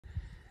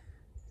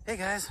Hey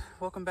guys,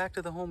 welcome back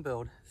to the home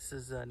build. This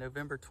is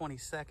November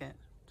 22nd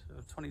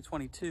of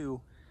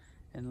 2022,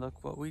 and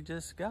look what we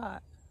just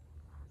got.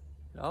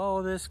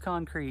 All this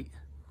concrete.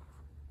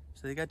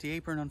 So they got the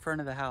apron in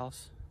front of the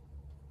house.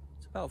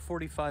 It's about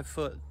 45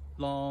 foot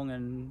long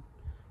and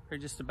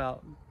just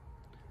about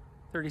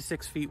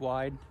 36 feet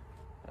wide.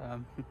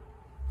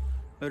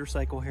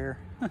 Motorcycle here.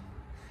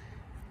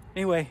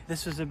 Anyway,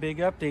 this was a big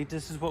update.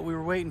 This is what we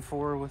were waiting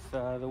for with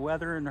the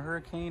weather and the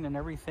hurricane and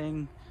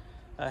everything.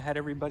 Had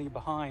everybody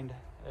behind,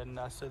 and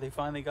so they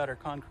finally got our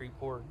concrete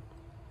poured.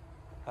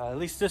 At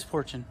least this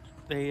portion.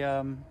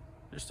 They're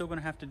still going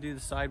to have to do the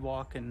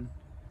sidewalk and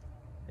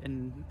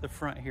in the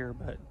front here,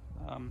 but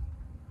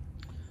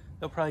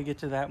they'll probably get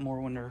to that more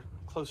when they're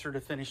closer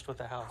to finished with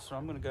the house. So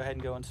I'm going to go ahead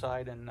and go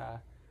inside, and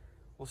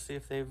we'll see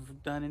if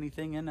they've done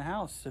anything in the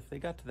house, if they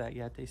got to that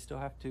yet. They still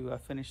have to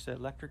finish the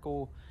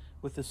electrical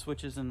with the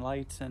switches and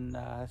lights and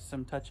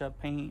some touch-up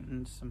paint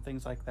and some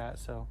things like that.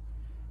 So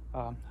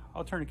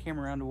I'll turn the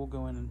camera around and we'll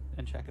go in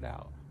and check it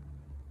out.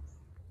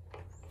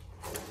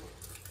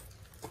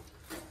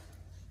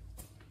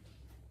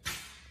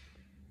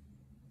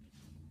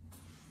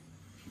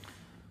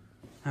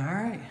 All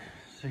right,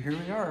 so here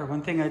we are.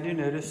 One thing I do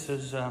notice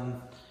is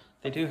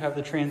they do have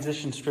the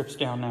transition strips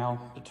down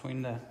now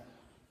between the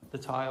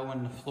tile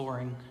and the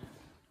flooring.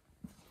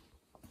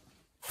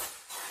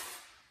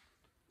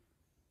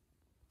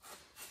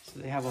 So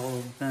they have all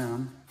of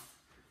them.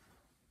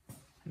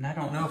 And I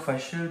don't know if I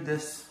showed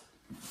this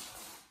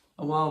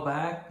a while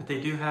back, but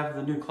they do have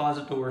the new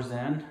closet doors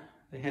in.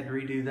 They had to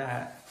redo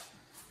that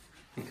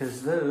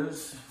because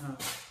those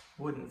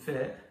wouldn't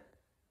fit.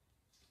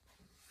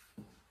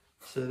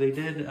 So they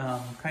did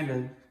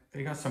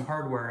they got some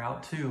hardware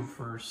out too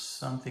for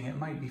something. It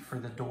might be for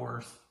the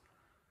doors.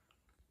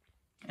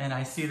 And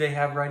I see they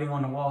have writing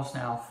on the walls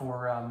now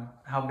for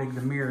how big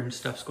the mirror and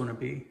stuff's going to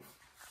be.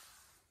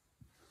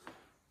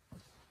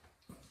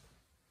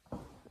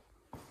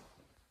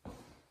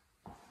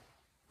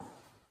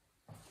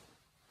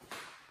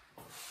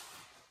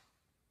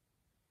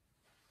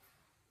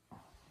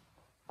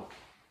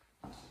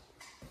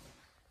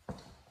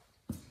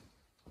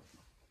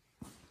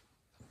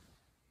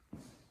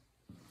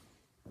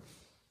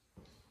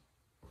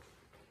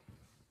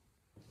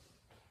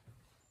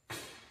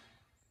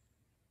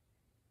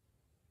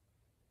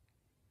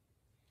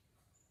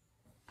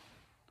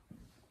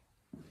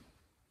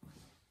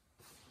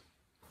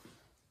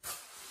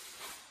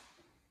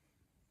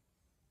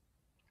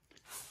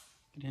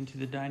 Get into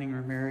the dining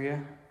room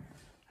area.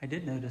 I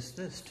did notice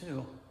this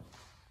too.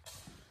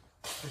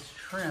 This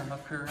trim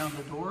up here around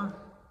the door,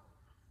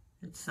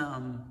 it's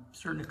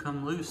starting to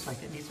come loose,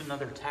 like it needs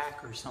another tack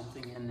or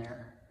something in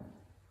there.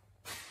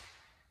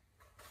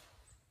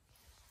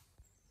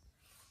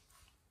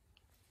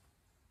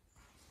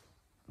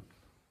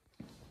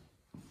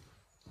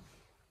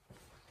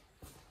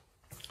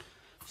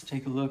 Let's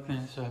take a look.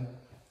 There's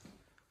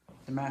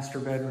the master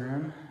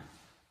bedroom.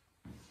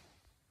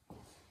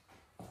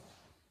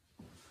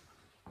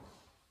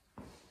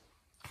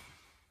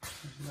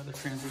 Another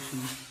transition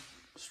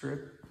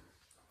strip.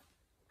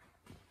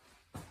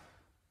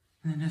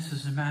 And then this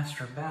is the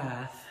master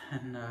bath,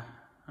 and I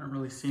don't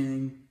really see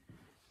anything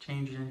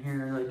changing in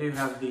here. They do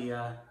have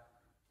the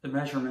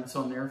measurements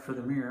on there for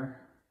the mirror.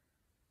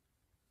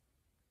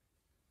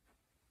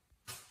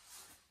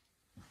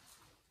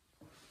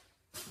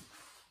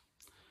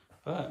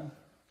 But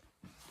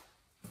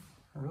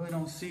I really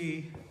don't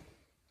see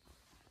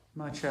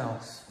much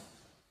else.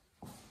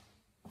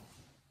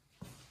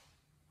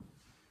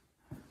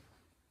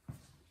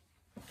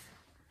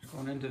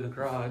 Going into the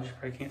garage,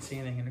 probably can't see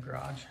anything in the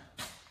garage.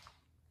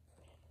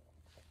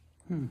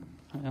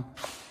 Well,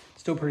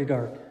 still pretty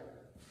dark.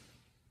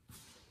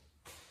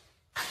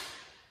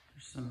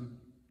 There's some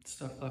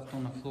stuff left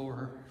on the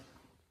floor.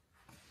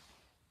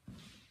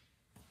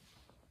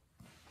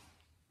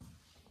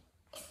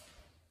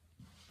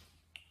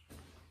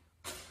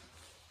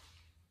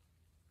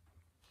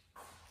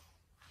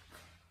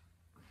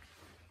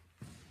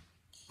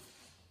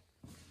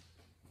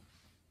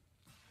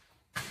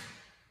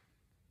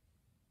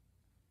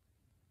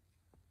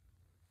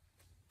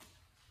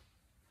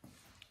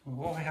 Well,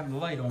 while I have the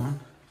light on,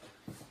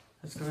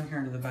 let's go in here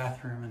into the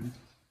bathroom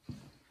and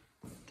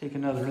take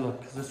another look,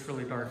 because it's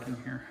really dark in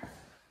here.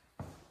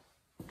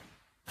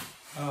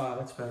 Oh,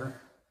 that's better.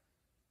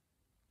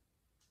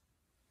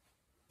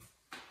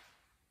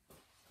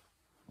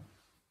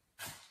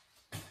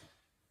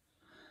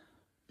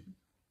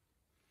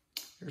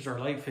 Here's our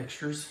light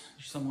fixtures.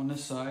 There's some on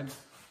this side,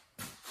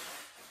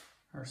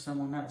 or some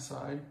on that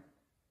side.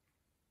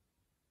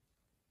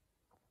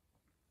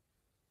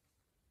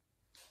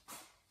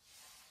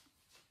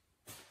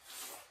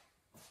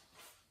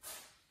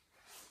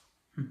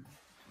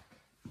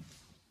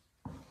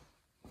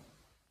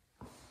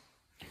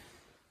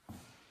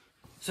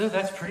 So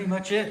that's pretty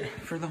much it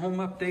for the home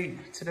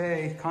update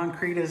today.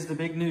 Concrete is the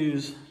big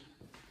news.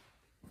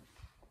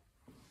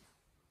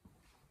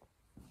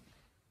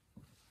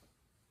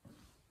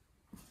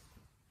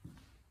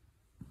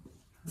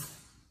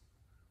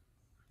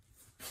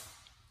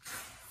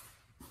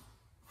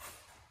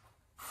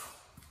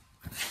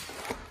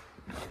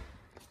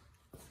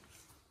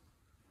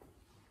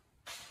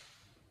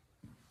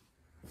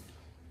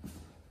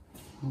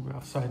 We'll go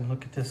outside and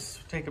look at this,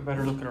 take a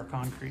better look at our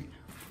concrete.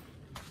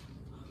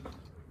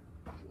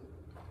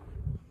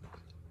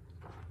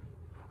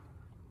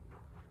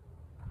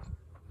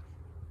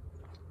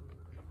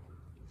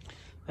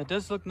 That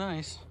does look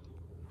nice.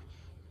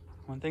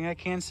 One thing I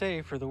can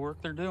say for the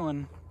work they're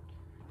doing,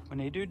 when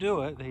they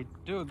do it, they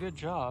do a good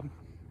job.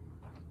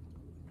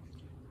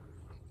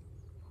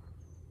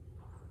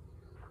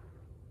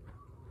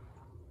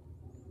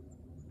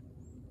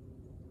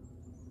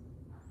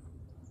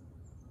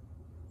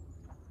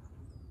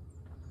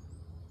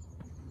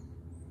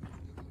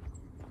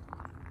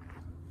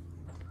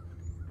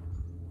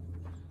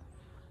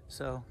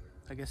 So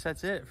I guess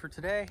that's it for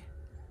today.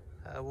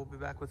 We'll be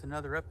back with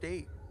another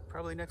update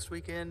probably next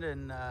weekend,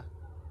 and we'll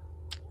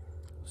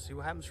see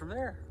what happens from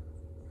there.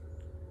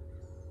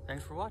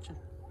 Thanks for watching.